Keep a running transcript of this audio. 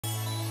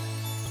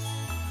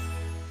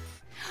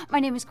My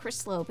name is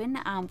Chris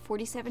Slobin. I'm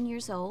 47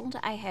 years old.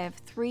 I have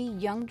 3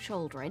 young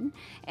children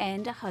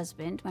and a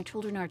husband. My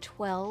children are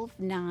 12,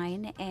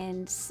 9,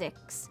 and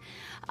 6.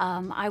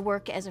 I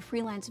work as a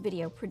freelance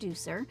video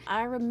producer.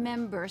 I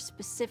remember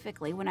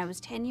specifically when I was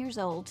 10 years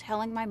old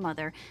telling my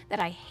mother that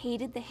I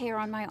hated the hair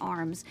on my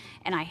arms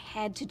and I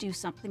had to do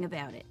something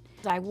about it.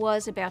 I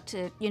was about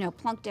to,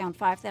 plunk down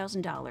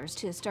 $5,000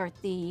 to start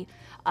the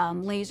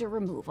laser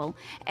removal,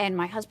 and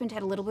my husband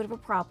had a little bit of a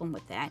problem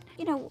with that.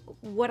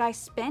 What I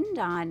spend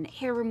on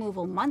hair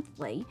removal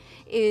monthly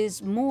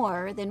is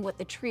more than what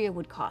the Tria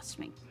would cost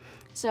me.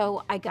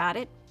 So I got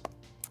it,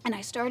 and I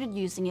started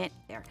using it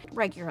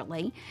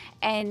regularly,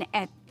 and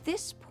at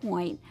this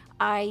point,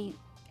 I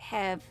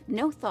have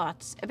no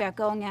thoughts about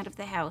going out of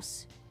the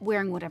house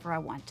wearing whatever I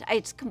want.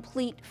 It's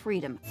complete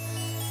freedom.